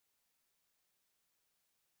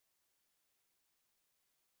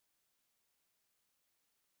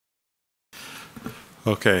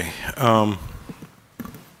Okay.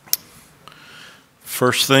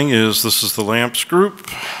 First thing is, this is the LAMPS group.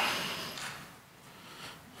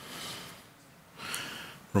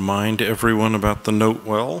 Remind everyone about the note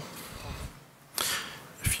well.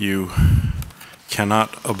 If you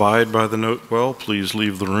cannot abide by the note well, please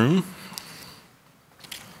leave the room.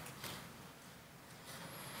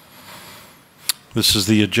 This is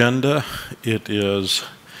the agenda. It is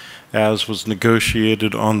as was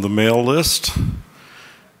negotiated on the mail list.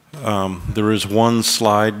 There is one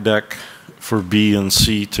slide deck for B and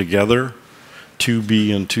C together,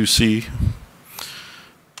 2B and 2C.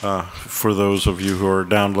 For those of you who are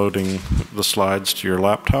downloading the slides to your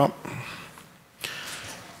laptop.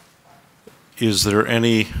 Is there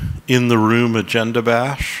any in-the-room agenda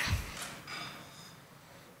bash?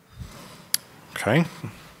 Okay.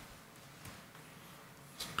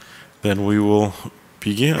 Then we will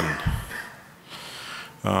begin.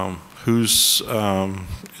 Is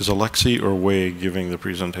Alexi or Wei giving the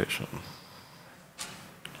presentation?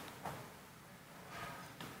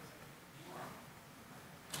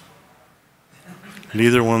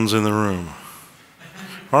 Neither one's in the room.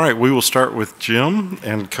 All right, we will start with Jim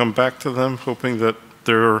and come back to them, hoping that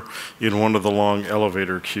they're in one of the long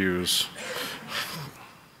elevator queues.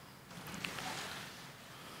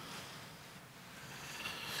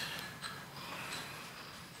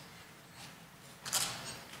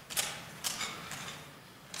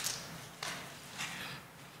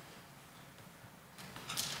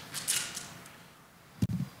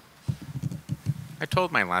 I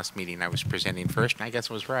told my last meeting I was presenting first, and I guess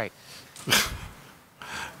I was right.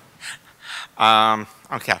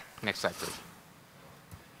 Okay, next slide, please.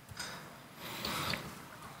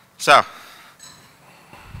 So,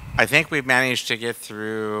 I think we've managed to get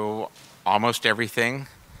through almost everything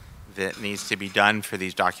that needs to be done for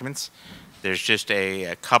these documents. There's just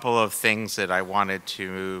a couple of things that I wanted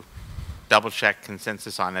to double-check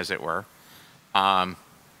consensus on, as it were.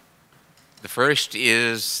 The first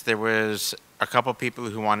is there was a couple people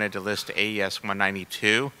who wanted to list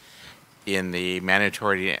AES-192 in the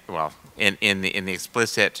mandatory, well, in the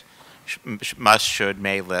explicit must, should,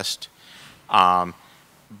 may list. I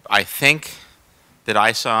think that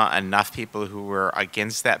I saw enough people who were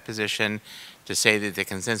against that position to say that the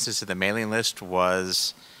consensus of the mailing list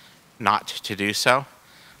was not to do so.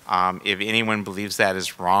 If anyone believes that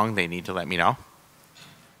is wrong, they need to let me know.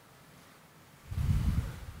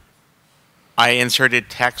 I inserted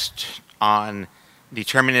text on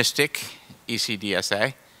deterministic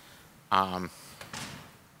ECDSA,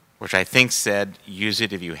 which I think said use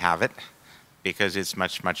it if you have it, because it's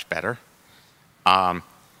much, much better. If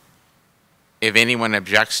anyone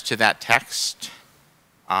objects to that text,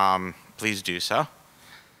 please do so.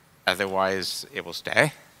 Otherwise, it will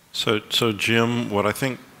stay. So Jim, what I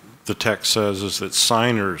think the text says is that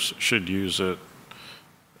signers should use it,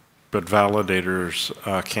 but validators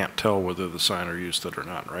can't tell whether the signer used it or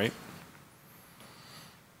not, right?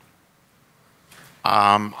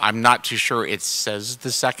 I'm not too sure it says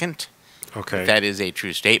the second. Okay. That is a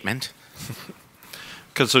true statement.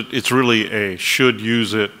 Because it's really a should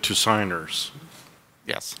use it to signers.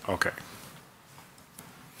 Yes. Okay.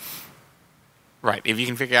 Right. If you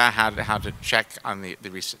can figure out how to check on the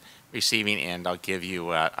receiving end, I'll give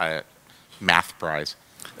you a math prize.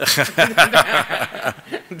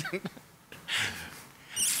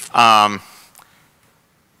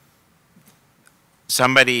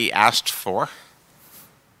 Somebody asked for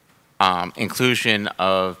inclusion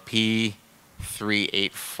of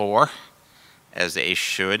P384 as a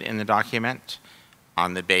should in the document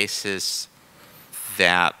on the basis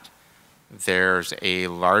that there's a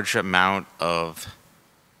large amount of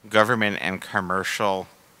government and commercial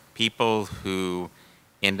people who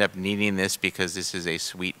end up needing this because this is a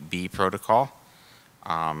Suite B protocol.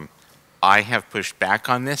 I have pushed back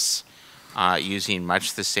on this using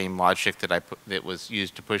much the same logic that was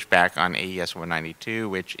used to push back on AES-192,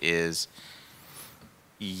 which is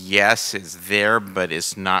yes, it's there, but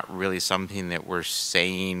it's not really something that we're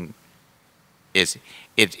saying it's.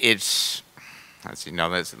 Let's see. No,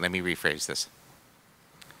 let me rephrase this.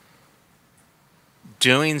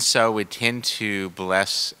 Doing so would tend to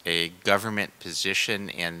bless a government position,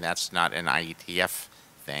 and that's not an IETF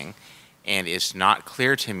thing. And it's not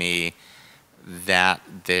clear to me that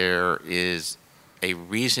there is a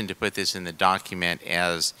reason to put this in the document,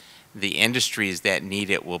 as the industries that need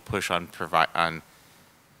it will push on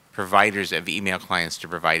providers of email clients to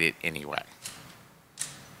provide it anyway.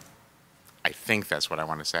 I think that's what I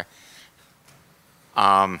want to say.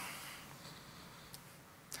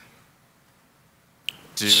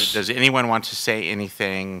 Does anyone want to say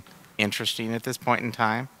anything interesting at this point in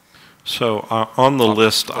time? So on the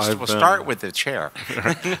list, We'll start with the chair.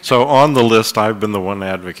 So on the list, I've been the one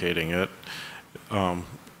advocating it.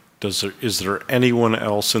 Is there anyone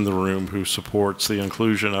else in the room who supports the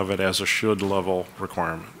inclusion of it as a should level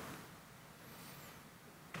requirement?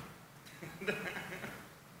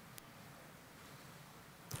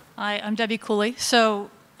 Hi, I'm Debbie Cooley.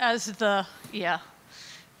 So as the,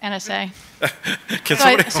 NSA. Can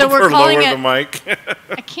somebody so we're lower calling the it, mic?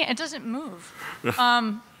 I can't, it doesn't move.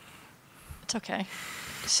 It's okay.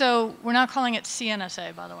 So we're not calling it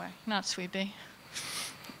CNSA, by the way, not Sweepy.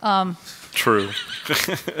 True.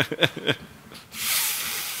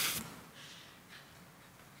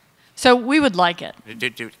 So we would like it.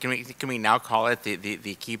 Can we now call it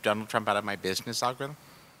the keep Donald Trump out of my business algorithm?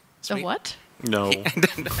 The what? No.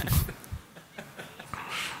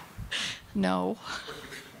 No.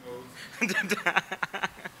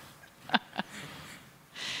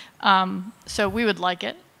 So we would like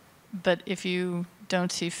it, but if you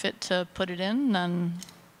don't see fit to put it in, then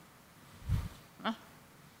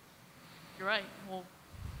you're right. Well,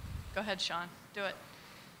 go ahead, Sean. Do it.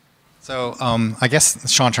 So I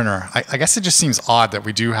guess, Sean Turner, I guess it just seems odd that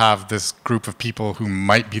we do have this group of people who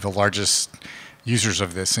might be the largest users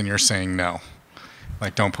of this, and you're saying no,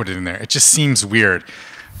 like don't put it in there. It just seems weird.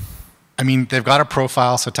 I mean, they've got a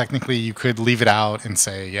profile, so technically you could leave it out and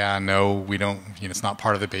say, yeah, no, we don't, it's not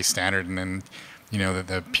part of the base standard, and then,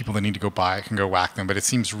 the people that need to go buy it can go whack them. But it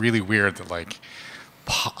seems really weird that, like,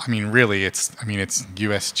 really, it's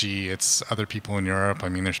USG, it's other people in Europe. I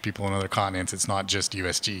mean, there's people in other continents. It's not just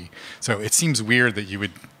USG. So it seems weird that you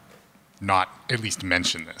would not at least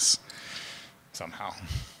mention this somehow.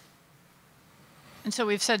 And so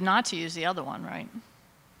we've said not to use the other one, right?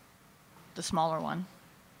 The smaller one.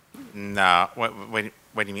 No. What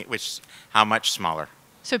do you mean? How much smaller?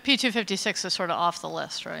 So P256 is sort of off the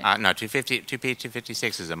list, right? No,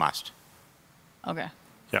 P256 is a must. Okay.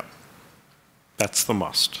 Yeah. That's the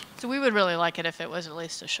must. So we would really like it if it was at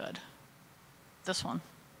least a should. This one.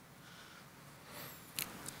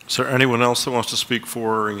 Is there anyone else that wants to speak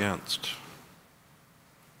for or against?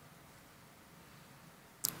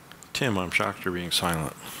 Tim, I'm shocked you're being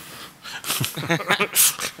silent.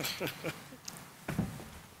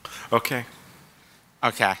 Okay.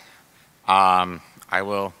 Okay. I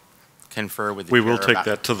will confer with the We will chair take about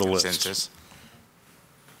that to the consensus. list.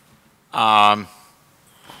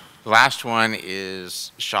 The last one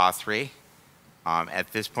is SHA-3.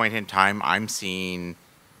 At this point in time, I'm seeing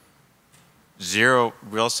zero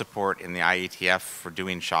real support in the IETF for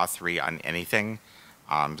doing SHA-3 on anything,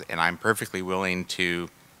 and I'm perfectly willing to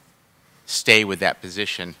stay with that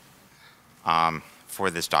position for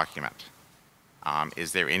this document.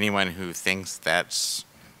 Is there anyone who thinks that's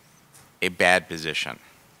a bad position?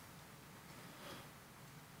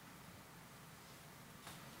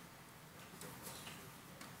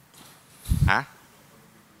 Huh?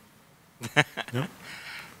 No.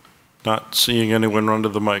 Not seeing anyone run to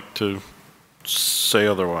the mic to say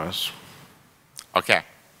otherwise. Okay.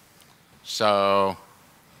 So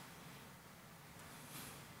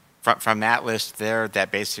from that list there,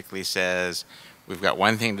 that basically says we've got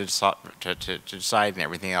one thing to decide and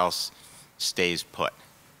everything else stays put.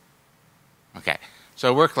 Okay.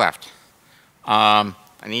 So work left. I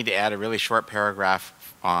need to add a really short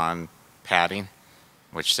paragraph on padding,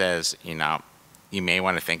 which says, you may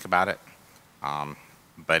want to think about it,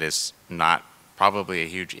 but it's not probably a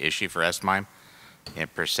huge issue for SMIME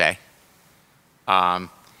per se. And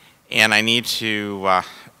I need to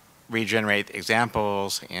regenerate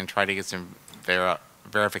examples and try to get some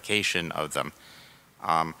verification of them.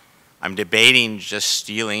 I'm debating just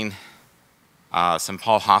stealing some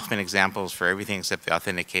Paul Hoffman examples for everything except the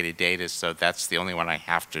authenticated data, so that's the only one I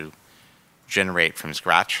have to generate from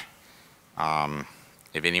scratch.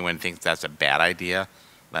 If anyone thinks that's a bad idea,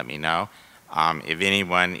 let me know. If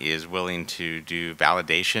anyone is willing to do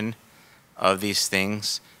validation of these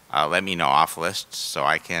things, let me know off list so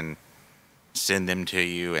I can send them to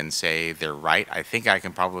you and say they're right. I think I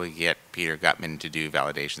can probably get Peter Gutman to do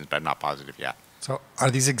validations, but I'm not positive yet. So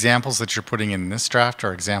are these examples that you're putting in this draft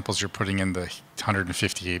or examples you're putting in the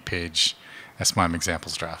 158-page SMIME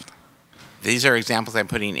examples draft? These are examples I'm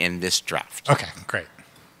putting in this draft. Okay, great.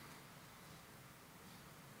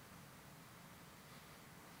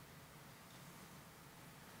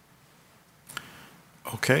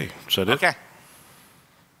 Okay, is that it? Okay.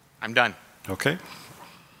 I'm done. Okay.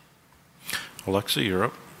 Alexa, you're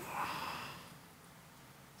up.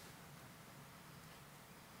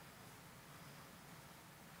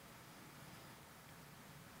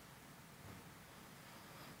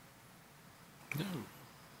 No.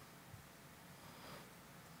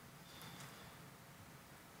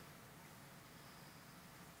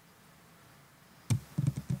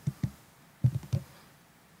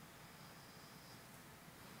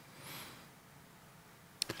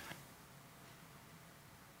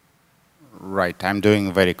 Right, I'm doing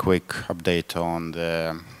a very quick update on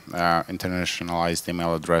the internationalized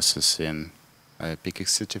email addresses in PKIX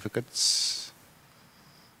certificates.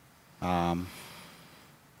 My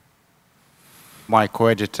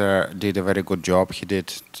co-editor did a very good job. He did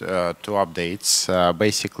 2 updates.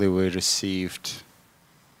 Basically, we received,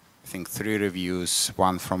 I think, 3 reviews,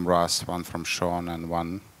 1 from Russ, 1 from Sean, and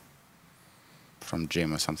 1 from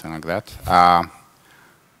Jim or something like that.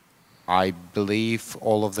 I believe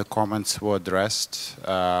all of the comments were addressed.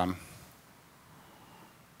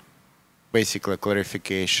 Basically,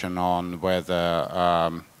 clarification on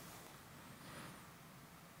whether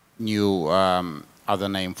new other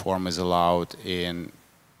name form is allowed in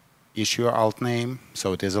issuer alt name.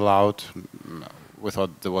 So it is allowed. We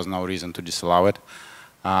thought there was no reason to disallow it.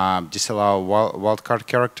 Disallow wildcard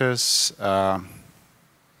characters.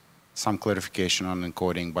 Some clarification on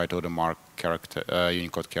encoding byte order mark character,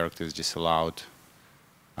 Unicode characters disallowed.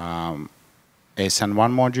 ASN1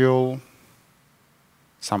 module.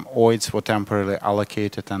 Some OIDs were temporarily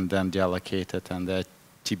allocated and then deallocated, and they're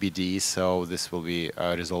TBD, so this will be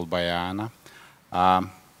resolved by Anna.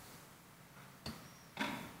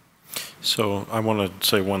 So I want to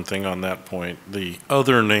say one thing on that point. The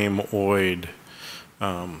other name OID,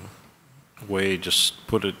 Way just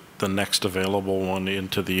put it, the next available one,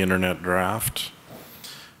 into the internet draft.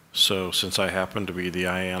 So since I happen to be the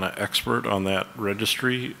IANA expert on that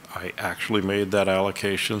registry, I actually made that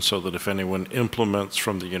allocation so that if anyone implements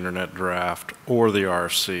from the internet draft or the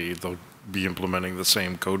RFC, they'll be implementing the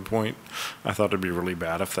same code point. I thought it'd be really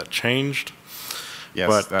bad if that changed.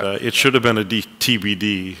 Yes, but it should have been a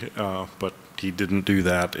TBD, but he didn't do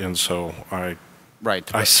that, and so I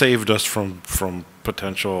saved us from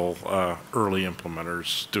potential early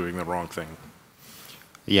implementers doing the wrong thing.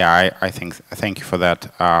 Yeah, I think, thank you for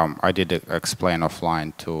that. I did explain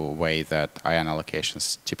offline to Wei that IAN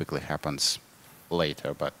allocations typically happens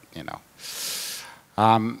later, but you know.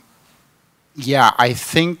 Yeah, I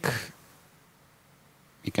think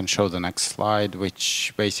you can show the next slide,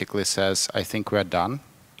 which basically says, I think we're done.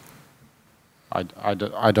 I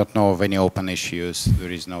don't know of any open issues.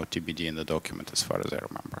 There is no TBD in the document as far as I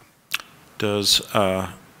remember. Does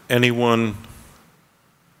anyone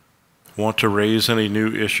want to raise any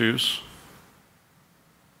new issues?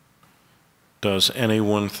 Does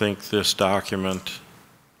anyone think this document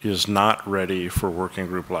is not ready for working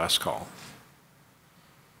group last call?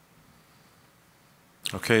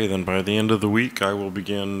 Okay, then by the end of the week, I will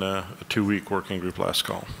begin a 2-week working group last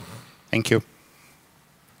call. Thank you.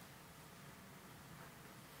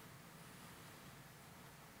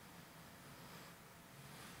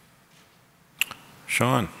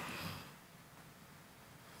 Sean.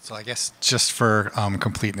 So I guess just for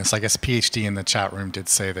completeness, I guess PhD in the chat room did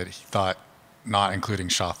say that he thought not including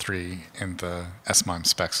SHA-3 in the SMIME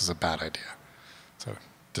specs was a bad idea. So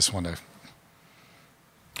just want to...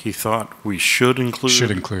 He thought we should include... Should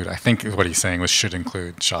include. I think what he's saying was should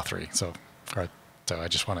include SHA-3. So I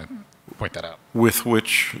just want to point that out. With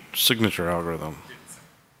which signature algorithm?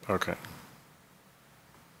 Okay.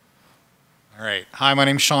 All right. Hi, my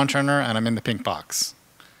name's Sean Turner, and I'm in the pink box.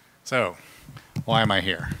 So why am I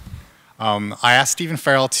here? I asked Stephen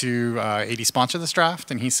Farrell to AD sponsor this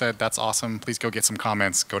draft, and he said, that's awesome. Please go get some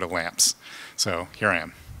comments. Go to LAMPS. So here I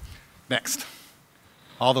am. Next.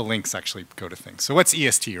 All the links actually go to things. So what's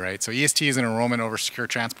EST, right? So EST is an enrollment over secure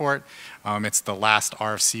transport. It's the last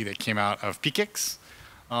RFC that came out of PKIX.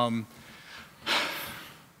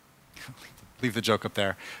 Leave the joke up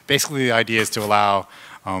there. Basically, the idea is to allow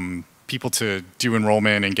people to do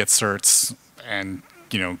enrollment and get certs and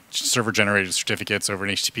server-generated certificates over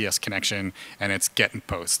an HTTPS connection, and it's get and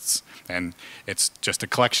posts. And it's just a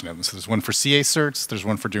collection of them. So there's one for CA certs, there's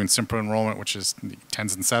one for doing simple enrollment, which is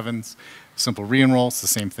 10s and 7s. Simple re-enroll, it's the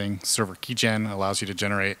same thing. Server keygen allows you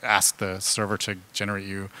to ask the server to generate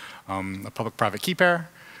you a public-private key pair.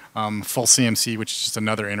 Full CMC, which is just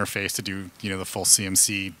another interface to do the full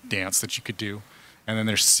CMC dance that you could do. And then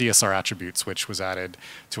there's CSR attributes, which was added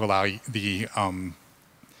to allow the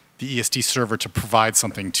EST server to provide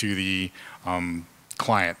something to the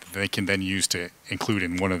client that they can then use to include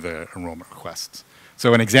in one of the enrollment requests.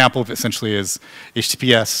 So an example essentially is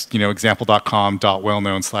HTTPS,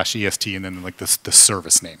 example.com.wellknown/EST, and then like the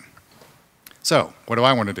service name. So what do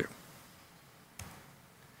I want to do?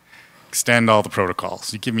 Extend all the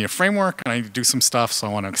protocols. You give me a framework, and I need to do some stuff, so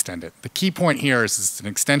I want to extend it. The key point here is it's an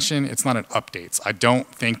extension. It's not an update. I don't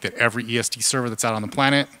think that every EST server that's out on the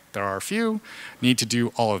planet there are a few, need to do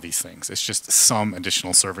all of these things. It's just some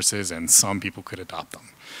additional services, and some people could adopt them.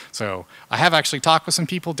 So I have actually talked with some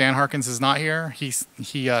people. Dan Harkins is not here. He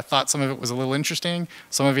thought some of it was a little interesting.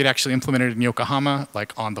 Some of it actually implemented in Yokohama,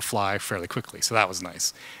 like on the fly, fairly quickly. So that was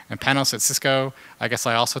nice. And Panos at Cisco, I guess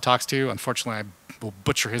I also talked to. Unfortunately, I will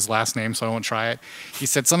butcher his last name, so I won't try it. He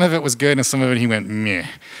said some of it was good, and some of it he went meh.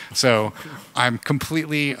 So I'm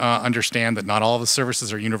completely understand that not all of the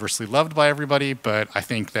services are universally loved by everybody, but I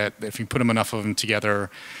think that if you put enough of them together,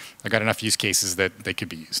 I got enough use cases that they could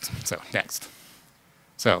be used. So next.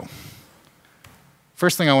 So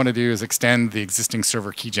first thing I want to do is extend the existing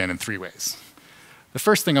server keygen in 3 ways. The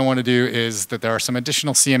first thing I want to do is that there are some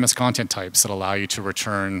additional CMS content types that allow you to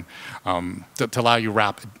return, to allow you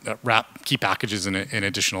wrap key packages in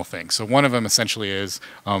additional things. So one of them essentially is,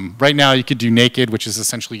 right now you could do naked, which is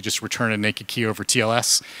essentially you just return a naked key over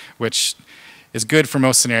TLS, which is good for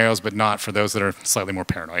most scenarios, but not for those that are slightly more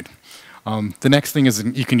paranoid. The next thing is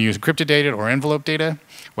you can use encrypted data or envelope data.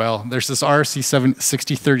 Well, there's this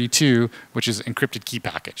RFC6032, which is encrypted key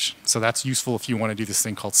package. So that's useful if you want to do this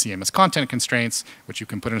thing called CMS content constraints, which you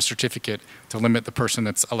can put in a certificate to limit the person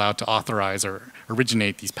that's allowed to authorize or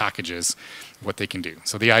originate these packages, what they can do.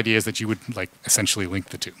 So the idea is that you would like essentially link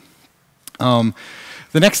the two. The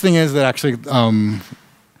next thing is that actually,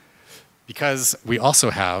 because we also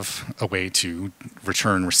have a way to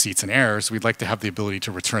return receipts and errors, we'd like to have the ability to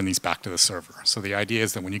return these back to the server. So the idea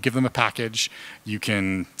is that when you give them a package, you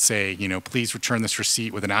can say, you know, please return this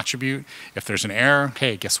receipt with an attribute. If there's an error,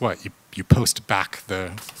 hey, guess what? You post back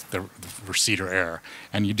the receipt or error.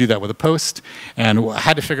 And you do that with a post. And I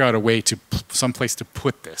had to figure out a way to, someplace to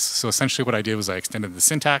put this. So essentially what I did was I extended the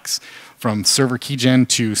syntax from server keygen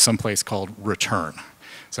to someplace called return.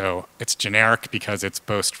 So it's generic because it's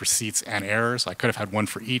both receipts and errors. I could have had one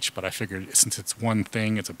for each, but I figured since it's one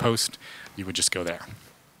thing, it's a post, you would just go there.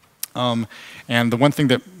 And the one thing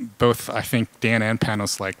that both I think Dan and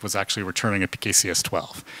Panos liked was actually returning a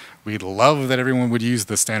PKCS12. We'd love that everyone would use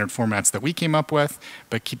the standard formats that we came up with,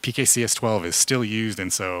 but PKCS12 is still used,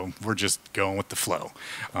 and so we're just going with the flow.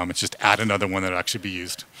 It's just add another one that will actually be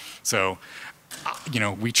used. So, you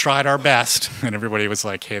know, we tried our best, and everybody was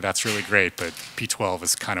like, hey, that's really great, but P12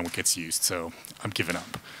 is kind of what gets used, so I'm giving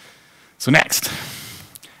up. So next,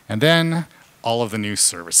 and then all of the new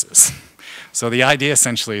services. So the idea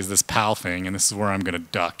essentially is this PAL thing, and this is where I'm going to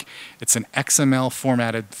duck. It's an XML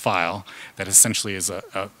formatted file that essentially is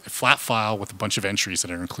a flat file with a bunch of entries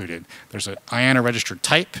that are included. There's an IANA registered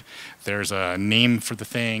type, there's a name for the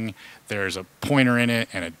thing, there's a pointer in it,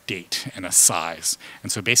 and a date and a size.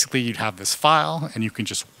 And so basically you'd have this file, and you can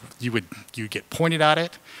just, you get pointed at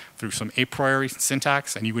it through some a priori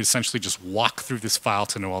syntax, and you would essentially just walk through this file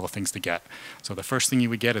to know all the things to get. So the first thing you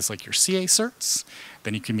would get is like your CA certs,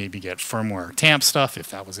 then you can maybe get firmware TAMP stuff if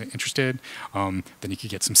that was interested. Then you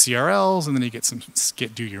could get some CRLs, and then you get some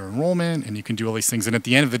do your enrollment, and you can do all these things. And at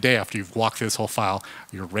the end of the day, after you've walked through this whole file,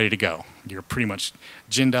 you're ready to go. You're pretty much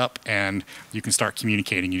ginned up, and you can start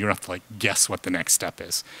communicating. You don't have to like guess what the next step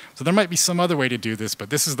is. So there might be some other way to do this,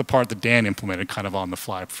 but this is the part that Dan implemented kind of on the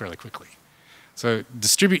fly fairly quickly. So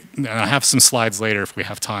distribute, and I have some slides later if we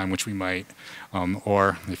have time, which we might,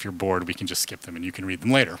 or if you're bored, we can just skip them and you can read them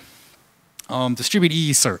later. Distribute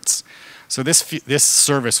EE certs. So this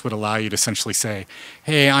service would allow you to essentially say,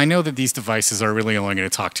 hey, I know that these devices are really only going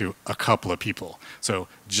to talk to a couple of people. So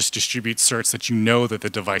just distribute certs that you know that the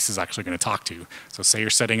device is actually going to talk to. So say you're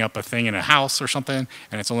setting up a thing in a house or something,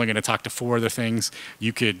 and it's only going to talk to 4 other things.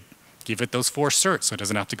 You could give it those 4 certs, so it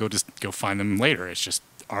doesn't have to go find them later. It's just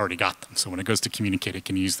already got them. So when it goes to communicate, it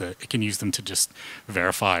can use them to just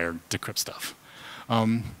verify or decrypt stuff.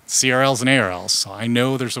 CRLs and ARLs. So I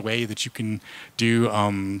know there's a way that you can do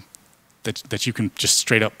that you can just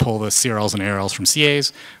straight up pull the CRLs and ARLs from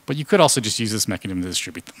CAs, but you could also just use this mechanism to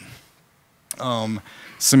distribute them.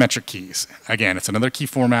 Symmetric keys. Again, it's another key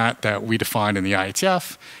format that we defined in the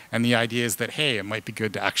IETF, and the idea is that, hey, it might be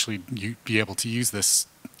good to actually be able to use this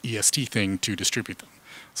EST thing to distribute them.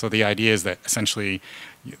 So the idea is that essentially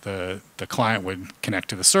the client would connect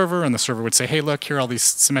to the server, and the server would say, hey, look, here are all these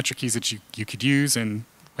symmetric keys that you could use, and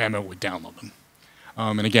WAMO would download them.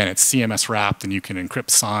 And again, it's CMS wrapped, and you can encrypt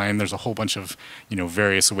sign. There's a whole bunch of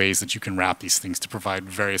various ways that you can wrap these things to provide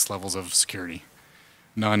various levels of security.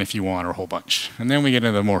 None if you want, or a whole bunch. And then we get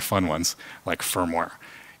into the more fun ones, like firmware.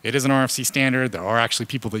 It is an RFC standard. There are actually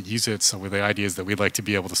people that use it, so the idea is that we'd like to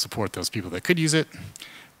be able to support those people that could use it.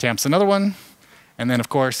 TAMP's another one. And then, of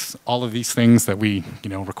course, all of these things that we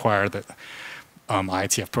require that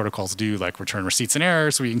IETF protocols do, like return receipts and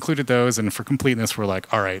errors, we included those. And for completeness, we're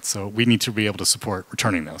like, all right, so we need to be able to support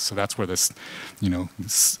returning those. So that's where this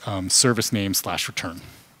service name /return.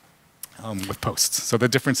 with posts. So the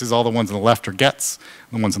difference is all the ones on the left are gets,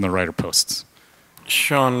 and the ones on the right are posts.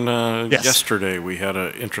 Sean, Yes. yesterday we had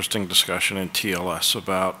an interesting discussion in TLS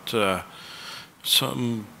about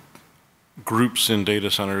some groups in data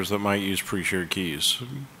centers that might use pre-shared keys.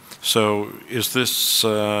 So is this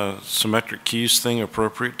symmetric keys thing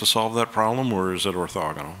appropriate to solve that problem, or is it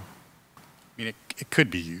orthogonal? I mean, it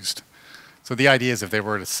could be used. So the idea is if they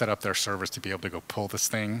were to set up their servers to be able to go pull this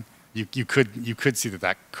thing, you could see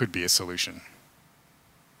that could be a solution.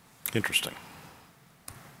 Interesting.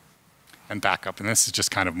 And backup, and this is just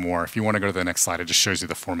kind of more, if you want to go to the next slide, it just shows you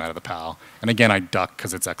the format of the PAL. And again, I duck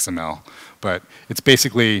because it's XML, but it's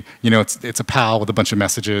basically, it's a PAL with a bunch of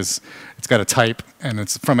messages. It's got a type, and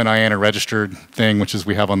it's from an IANA registered thing, which is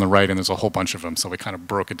we have on the right, and there's a whole bunch of them, so we kind of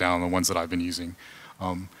broke it down, the ones that I've been using.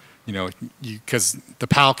 Because the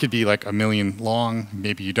PAL could be like 1 million long,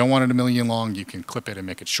 maybe you don't want it 1 million long, you can clip it and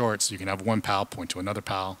make it short, so you can have one PAL point to another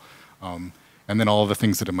PAL, and then all of the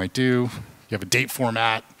things that it might do. You have a date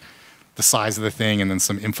format, the size of the thing, and then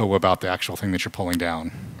some info about the actual thing that you're pulling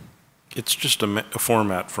down. It's just a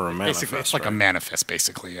format for a manifest. Basically, it's like a manifest,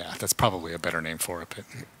 basically, yeah. That's probably a better name for it. But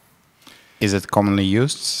Is it commonly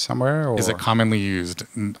used somewhere? Or? is it commonly used?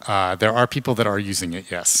 There are people that are using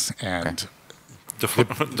it, yes. And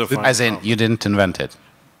Define As in, you didn't invent it?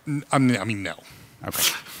 I mean, no. Okay.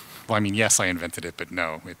 Well, I mean, yes, I invented it, but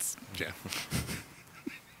no, it's, yeah.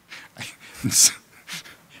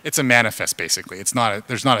 It's a manifest, basically. It's not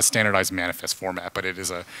there's not a standardized manifest format, but it is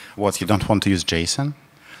a... What, you don't want to use JSON?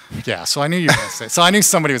 Yeah, so I knew you were going to say... So I knew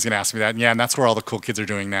somebody was going to ask me that, and yeah, and that's where all the cool kids are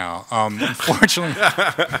doing now. Unfortunately,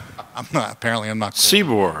 apparently I'm not cool.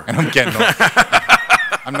 CBOR. And I'm getting older.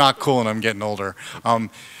 I'm not cool and I'm getting older.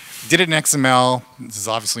 Did it in XML. This is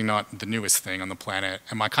obviously not the newest thing on the planet.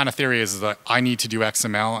 And my kind of theory is that I need to do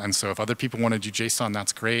XML, and so if other people want to do JSON,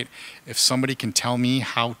 that's great. If somebody can tell me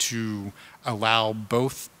how to allow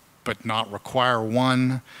both but not require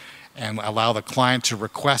one, and allow the client to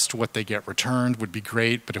request what they get returned would be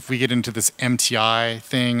great. But if we get into this MTI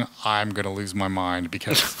thing, I'm going to lose my mind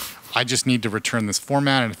because I just need to return this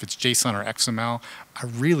format, and if it's JSON or XML, I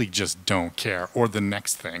really just don't care. Or the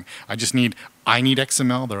next thing, I need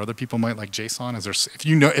XML. There are other people might like JSON.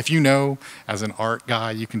 If you know, as an art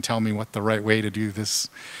guy, you can tell me what the right way to do this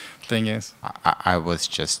thing is. I was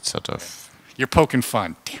just sort of... You're poking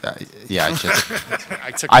fun. Yeah,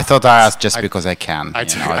 I thought I asked just because I can. I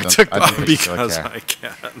took Because I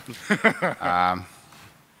can.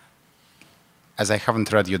 As I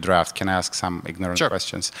haven't read your draft, can I ask some ignorant Sure.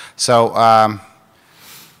 questions? So,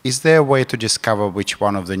 is there a way to discover which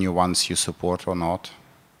one of the new ones you support or not?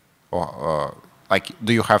 Or like,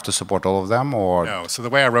 do you have to support all of them, or? No. So the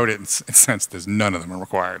way I wrote it, in a sense, there's none of them are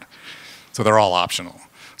required. So they're all optional.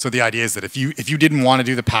 So the idea is that if you didn't want to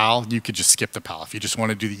do the PAL, you could just skip the PAL. If you just want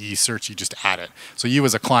to do the e-search, you just add it. So you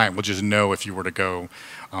as a client will just know if you were to go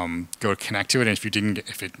connect to it, and if you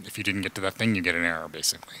didn't get to that thing, you get an error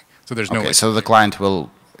basically. So there's no. Okay, so the client will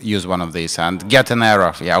use one of these and get an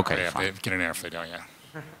error. Yeah, okay, Yeah, fine. they get an error if they don't. Yeah.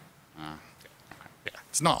 Yeah,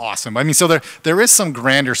 it's not awesome. I mean, so there is some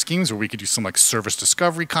grander schemes where we could do some like service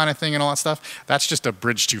discovery kind of thing and all that stuff. That's just a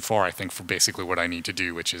bridge too far, I think, for basically what I need to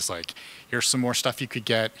do, which is like, here's some more stuff you could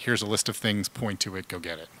get. Here's a list of things. Point to it. Go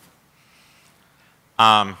get it.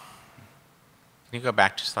 Can you go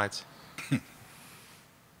back 2 slides?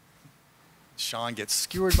 Sean gets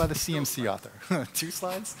skewered by the CMC author. 2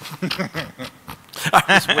 slides? I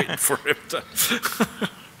was waiting for him to.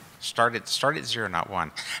 Start at 0, not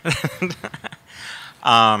 1.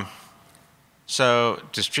 So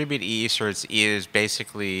distribute EE-certs is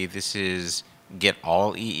basically, this is get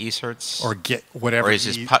all EE-certs? Or get whatever. Or is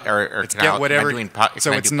this, it's get whatever.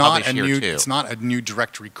 So it's not a new. Too? It's not a new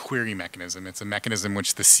directory query mechanism. It's a mechanism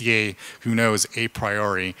which the CA who knows a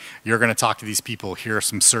priori. You're going to talk to these people. Here are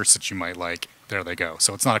some certs that you might like. There they go.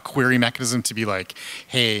 So it's not a query mechanism to be like,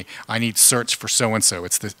 hey, I need certs for so and so.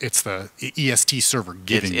 It's the EST server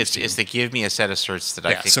giving it's the give me a set of certs that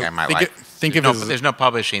I think so I might like. There's no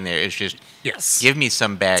publishing there. It's just give me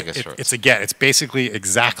some bag of certs. It's a get. It's basically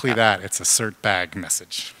exactly that. It's a cert bag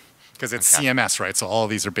message. Because it's CMS, right? So all of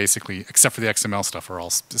these are basically, except for the XML stuff, are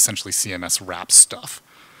all essentially CMS wrap stuff.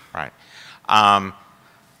 Right.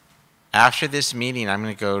 After this meeting, I'm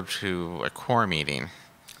going to go to a core meeting.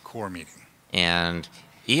 Core meeting. And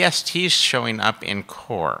EST is showing up in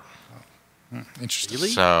core. Interesting. Really?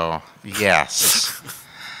 So, yes.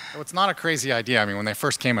 Well, it's not a crazy idea. I mean, when they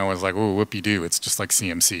first came, I was like, "Ooh, whoopie-doo!" It's just like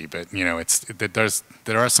CMC, but you know,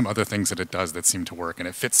 there are some other things that it does that seem to work, and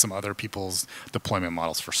it fits some other people's deployment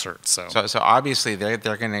models for certs. So obviously, they're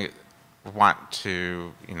going to want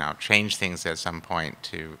to change things at some point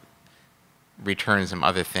to return some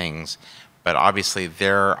other things, but obviously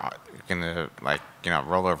they're gonna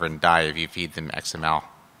roll over and die if you feed them XML.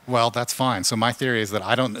 Well, that's fine. So my theory is that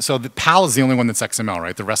I don't. So the PAL is the only one that's XML,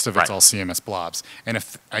 right? The rest of it's Right. all CMS blobs. And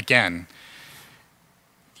if again,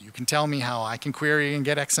 you can tell me how I can query and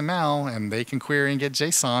get XML, and they can query and get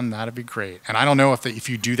JSON, that'd be great. And I don't know if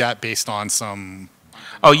you do that based on some.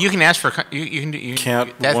 Oh, you can ask for you can do.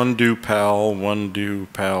 Can't one do PAL, one do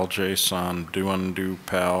PAL JSON, do one do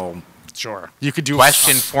PAL. Sure. You could do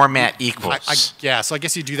question format equals. Yeah, so I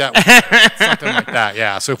guess you do that with something like that.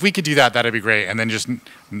 Yeah. So if we could do that, that'd be great. And then just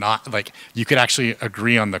not like you could actually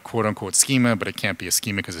agree on the quote unquote schema, but it can't be a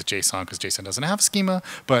schema because it's JSON because JSON doesn't have a schema.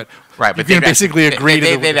 But right, but you can basically agree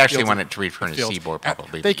to they'd actually want it to return a fields. Seaboard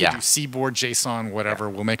probably. They could do Seaboard, JSON, whatever.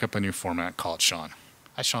 We'll make up a new format. Call it Sean.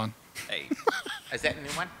 Hi, Sean. Hey. Is that a new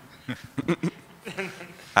one?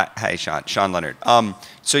 Hi, Sean. Sean Leonard.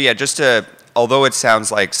 So yeah, just to, although it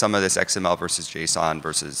sounds like some of this XML versus JSON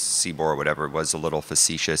versus CBOR or whatever was a little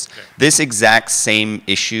facetious, this exact same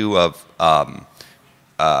issue of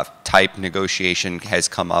type negotiation has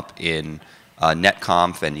come up in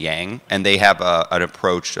NetConf and Yang, and they have an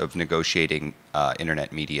approach of negotiating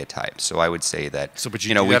internet media types. So I would say that but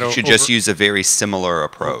we should just use a very similar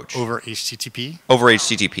approach Over HTTP? over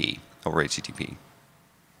HTTP. Over HTTP.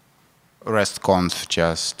 RESTconf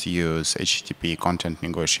just use HTTP content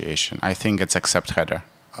negotiation. I think it's accept header.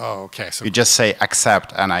 Oh, okay. So You just say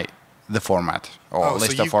accept and the format or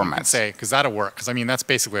list so of you formats. can say, because that'll work. Because I mean, that's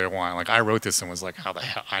basically what I want. Like I wrote this and was like, how the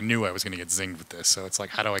hell? I knew I was going to get zinged with this. So it's like,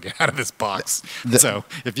 how do I get out of this box? So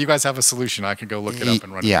if you guys have a solution, I could go look it up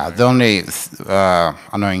and run it. Yeah, the only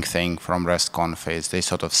annoying thing from RESTconf is they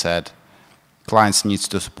sort of said clients needs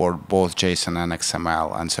to support both JSON and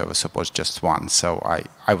XML, and server supports just one. So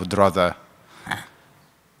I would rather,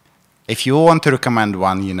 if you want to recommend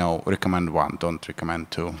one, recommend one. Don't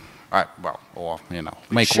recommend two.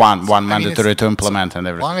 Make one mandatory to implement and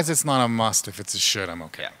As everything. long as it's not a must, if it's a should, I'm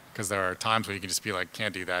okay. Yeah. Because there are times where you can just be like,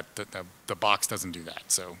 can't do that. The box doesn't do that.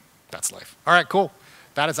 So that's life. All right, cool.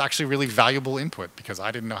 That is actually really valuable input because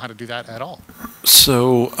I didn't know how to do that at all.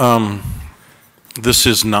 So this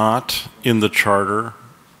is not in the charter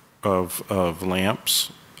of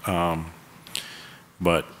LAMPS,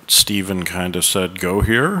 but Stephen kind of said go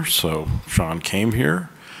here, so Sean came here.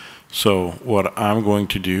 So what I'm going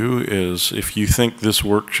to do is, if you think this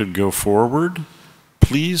work should go forward,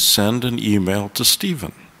 please send an email to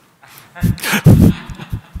Stephen.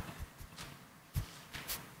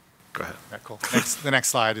 Go ahead. Yeah, cool. The next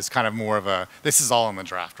slide is kind of more of a, this is all in the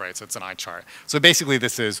draft, right? So it's an eye chart. So basically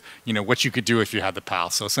this is, what you could do if you had the PAL.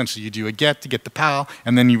 So essentially you do a get to get the PAL,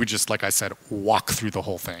 and then you would just, like I said, walk through the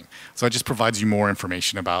whole thing. So it just provides you more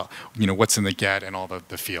information about, what's in the get and all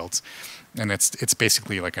the fields. And it's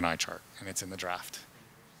basically like an eye chart, and it's in the draft.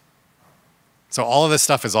 So all of this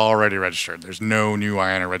stuff is already registered. There's no new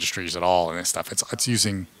IANA registries at all in this stuff. It's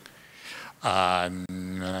using,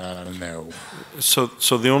 no. So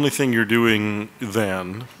the only thing you're doing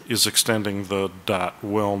then is extending the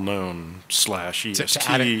 .wellknown/est. To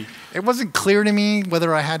add it. It wasn't clear to me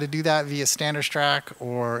whether I had to do that via standards track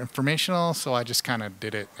or informational, so I just kind of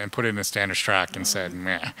did it and put it in a standards track and said,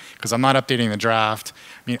 meh, because I'm not updating the draft.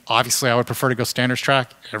 I mean, obviously I would prefer to go standards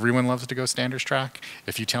track. Everyone loves to go standards track.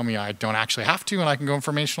 If you tell me I don't actually have to and I can go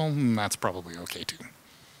informational, that's probably okay too.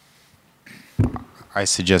 I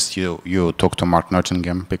suggest you talk to Mark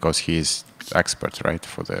Nottingham because he's expert, right,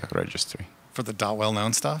 for the registry. For the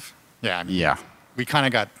 .well-known stuff? Yeah. I mean, Yeah. we kind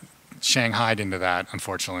of got shanghaied into that,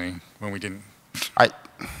 unfortunately, when we didn't.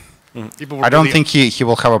 People were I don't really think he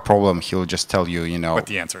will have a problem. He'll just tell you, what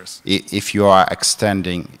the answer is. if you are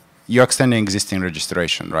you're extending existing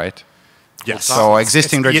registration, right? Yes. So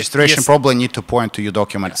existing It's registration probably need to point to your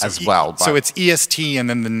document so as well. So but- it's EST, and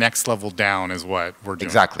then the next level down is what we're doing.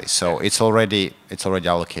 Exactly. So it's already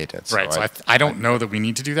allocated. Right. So I don't know that we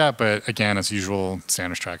need to do that, but again, as usual,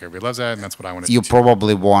 standards track, everybody loves that, and that's what I want to do. You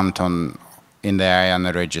probably want in the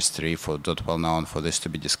IANA registry for .wellknown for this to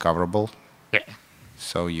be discoverable. Yeah.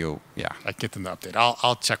 So I get them to update.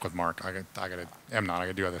 I'll check with Mark. I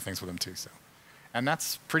gotta do other things with him too. So, and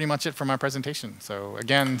that's pretty much it for my presentation. So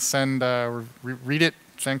again, send read it,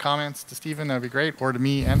 send comments to Stephen. That'd be great, or to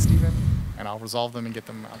me and Stephen, and I'll resolve them and get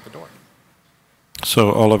them out the door.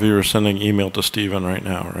 So all of you are sending email to Stephen right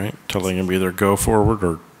now, right? Telling him either go forward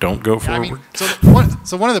or don't go forward? I mean,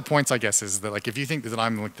 so one of the points, I guess, is that like if you think that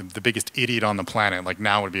I'm like the biggest idiot on the planet, like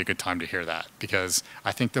now would be a good time to hear that, because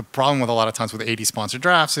I think the problem with a lot of times with AD sponsored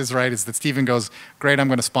drafts is that Stephen goes, great, I'm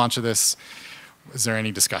going to sponsor this. is there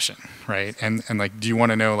any discussion, right? And like, do you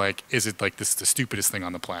want to know, like, is it like this the stupidest thing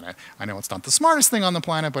on the planet? I know it's not the smartest thing on the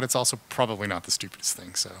planet, but it's also probably not the stupidest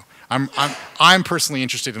thing. So I'm personally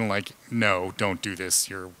interested in like, no, don't do this.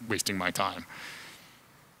 You're wasting my time.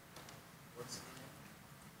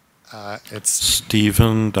 It's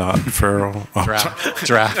Stephen.Farrell.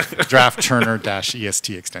 draft Turner-EST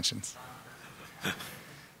extensions.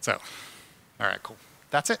 So, all right, cool.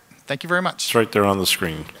 That's it. Thank you very much. It's right there on the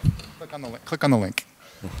screen. Click on the link. Click on the link.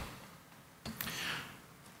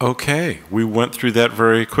 Okay, we went through that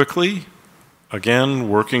very quickly. Again,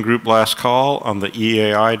 working group last call on the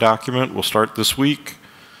EAI document will start this week.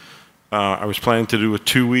 I was planning to do a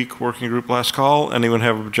 2-week working group last call. Anyone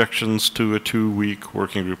have objections to a 2-week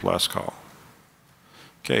working group last call?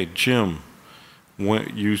 Okay, Jim,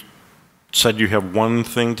 you said you have one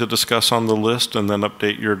thing to discuss on the list and then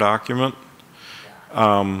update your document.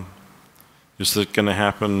 Is that going to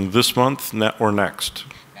happen this month or next?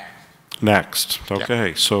 Next. Okay,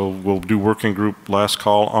 yeah. So we'll do working group last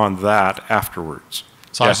call on that afterwards.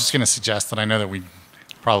 So yes. I was just going to suggest that I know that we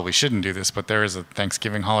probably shouldn't do this, but there is a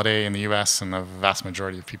Thanksgiving holiday in the US and the vast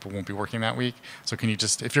majority of people won't be working that week. So can you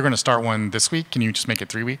just, if you're going to start one this week, can you just make it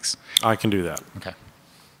 3 weeks? I can do that. Okay.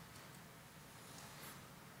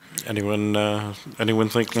 Anyone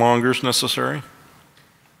think longer is necessary?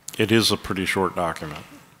 It is a pretty short document.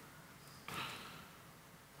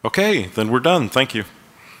 Okay, then we're done. Thank you.